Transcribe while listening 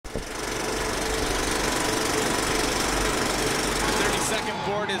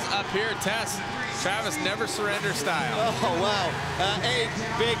board is up here. Tess, Travis never surrender style. Oh, wow. A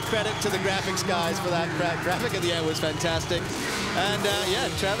big credit to the graphics guys for that graphic at the end was fantastic. And yeah,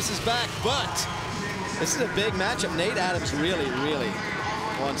 Travis is back, but this is a big matchup. Nate Adams really, really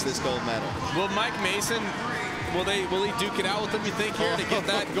wants this gold medal. Will Mike Mason, will he duke it out with him, you think, here to get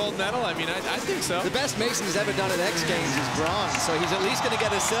that gold medal? I mean, I think so. The best Mason has ever done at X Games is bronze, so he's at least going to get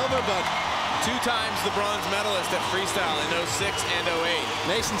a silver, but 2 times the bronze medalist at freestyle in 06 and 08.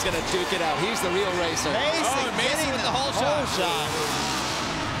 Mason's going to duke it out. He's the real racer. Mason with the whole shot.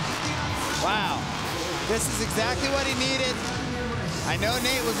 Wow. This is exactly what he needed. I know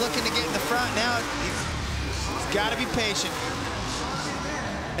Nate was looking to get in the front. Now he's got to be patient.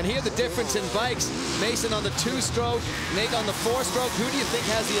 And here the difference in bikes. Mason on the 2-stroke, Nate on the 4-stroke. Who do you think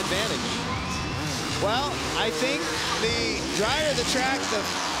has the advantage? Well, I think the drier the track, the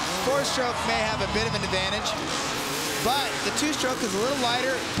 4-stroke may have a bit of an advantage, but the 2-stroke is a little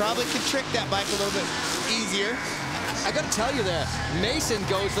lighter, probably can trick that bike a little bit easier. I got to tell you there, Mason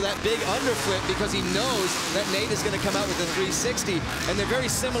goes for that big underflip because he knows that Nate is going to come out with a 360, and they're very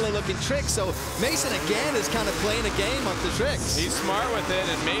similar looking tricks, so Mason again is kind of playing a game of the tricks. He's smart with it,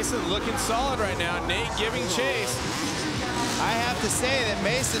 and Mason looking solid right now. Nate giving chase. I have to say that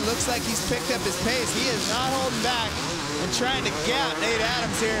Mason looks like he's picked up his pace. He is not holding back and trying to gap Nate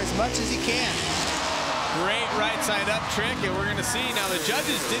Adams here as much as he can. Great right side up trick, and we're going to see now the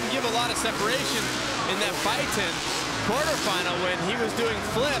judges didn't give a lot of separation in that Phyton quarterfinal when he was doing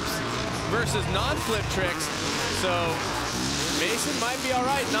flips versus non-flip tricks. So Mason might be all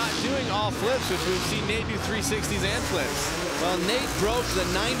right not doing all flips, which we've seen Nate do 360s and flips. Well, Nate broke the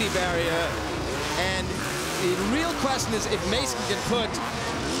 90 barrier, and the real question is if Mason can put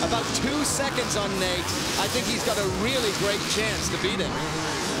about 2 seconds on Nate, I think he's got a really great chance to beat him.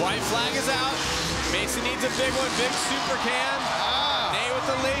 White flag is out. Mason needs a big one, big super can. Nate with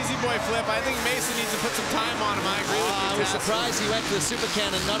the lazy boy flip. I think Mason needs to put some time on him. I agree with you, I was surprised he went to the super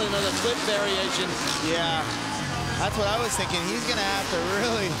can and not another flip variation. Yeah, that's what I was thinking. He's going to have to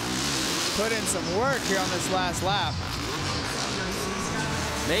really put in some work here on this last lap.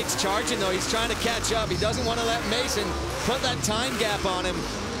 Nate's charging, though. He's trying to catch up. He doesn't want to let Mason put that time gap on him.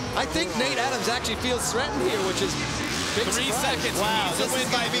 I think Nate Adams actually feels threatened here, which is big 3 seconds. Wow, he needs to win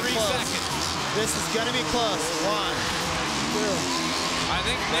by 3 seconds. This is going to be close. 1, 2. I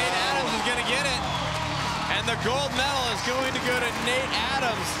think Nate Adams is going to get it. And the gold medal is going to go to Nate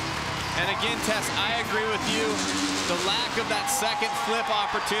Adams. And again, Tess, I agree with you. The lack of that second flip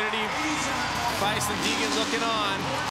opportunity. Bison Deegan looking on.